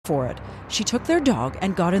for it. She took their dog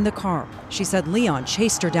and got in the car. She said Leon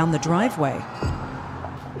chased her down the driveway.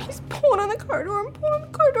 He's pulling on the car door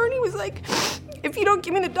and he was like, "If you don't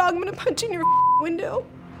give me the dog, I'm gonna punch in your window."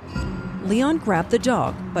 Leon grabbed the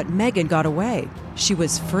dog, but Megan got away. She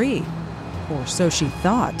was free, or so she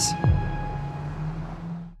thought.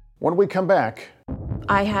 When we come back,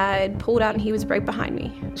 I had pulled out and he was right behind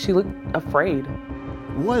me. She looked afraid.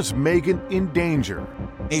 was Megan in danger?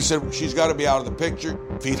 He said, she's got to be out of the picture.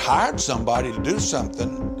 If he'd hired somebody to do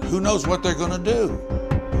something, who knows what they're going to do?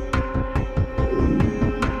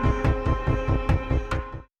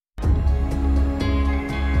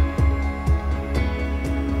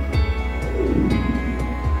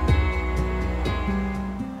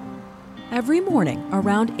 Every morning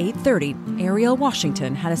around 8:30, Ariel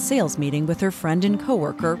Washington had a sales meeting with her friend and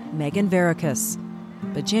coworker, Megan Veracus.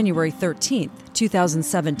 But January 13th,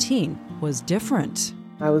 2017 was different.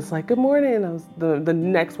 I was like, "Good morning." The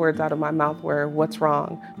next words out of my mouth were, "What's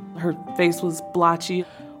wrong?" Her face was blotchy,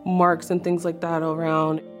 marks and things like that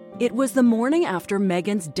around. It was the morning after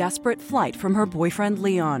Megan's desperate flight from her boyfriend,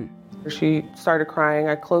 Leon. She started crying.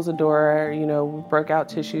 I closed the door, broke out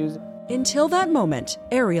tissues. Until that moment,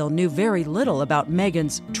 Ariel knew very little about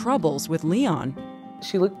Megan's troubles with Leon.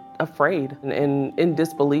 She looked afraid and in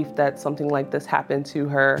disbelief that something like this happened to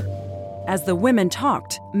her. As the women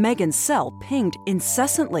talked, Megan's cell pinged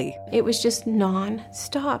incessantly. It was just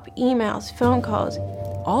non-stop emails, phone calls.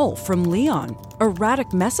 All from Leon.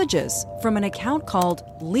 Erratic messages from an account called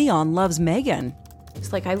Leon Loves Megan.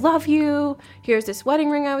 It's like, "I love you. Here's this wedding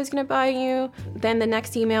ring I was going to buy you." Then the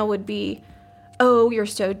next email would be, "Oh, you're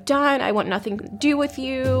so done. I want nothing to do with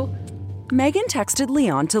you." Megan texted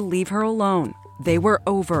Leon to leave her alone. They were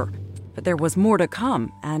over. But there was more to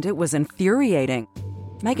come, and it was infuriating.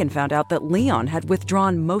 Megan found out that Leon had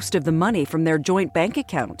withdrawn most of the money from their joint bank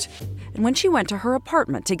account. And when she went to her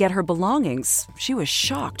apartment to get her belongings, she was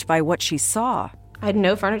shocked by what she saw. I had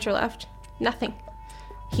no furniture left. Nothing.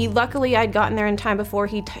 Luckily, I'd gotten there in time before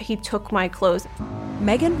he took my clothes.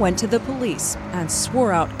 Megan went to the police and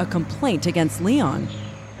swore out a complaint against Leon.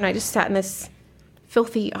 And I just sat in this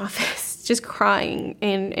filthy office, just crying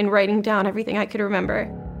and writing down everything I could remember.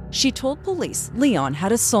 She told police Leon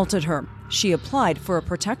had assaulted her. She applied for a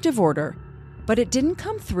protective order, but it didn't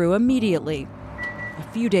come through immediately. A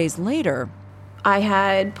few days later, I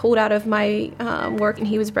had pulled out of my work and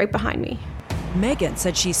he was right behind me. Megan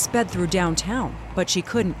said she sped through downtown, but she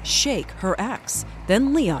couldn't shake her ex.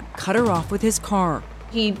 Then Leon cut her off with his car.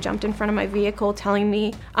 He jumped in front of my vehicle telling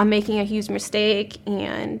me I'm making a huge mistake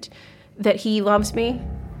and that he loves me.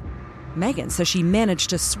 Megan says she managed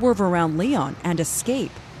to swerve around Leon and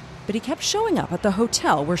escape, but he kept showing up at the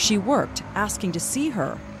hotel where she worked, asking to see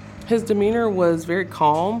her. His demeanor was very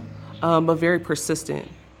calm, but very persistent.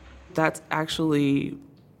 That's actually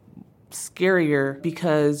scarier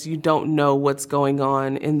because you don't know what's going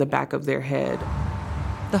on in the back of their head.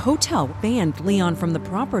 The hotel banned Leon from the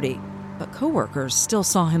property, but coworkers still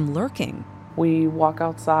saw him lurking. We walk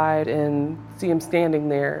outside and see him standing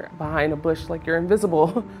there behind a bush like you're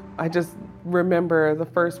invisible. I just remember the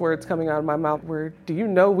first words coming out of my mouth were, "Do you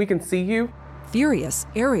know we can see you?" Furious,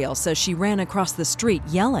 Ariel says she ran across the street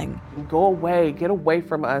yelling, "Go away, get away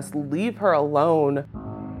from us, leave her alone."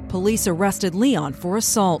 Police arrested Leon for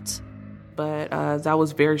assault. But that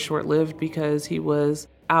was very short-lived because he was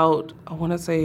out, I want to say,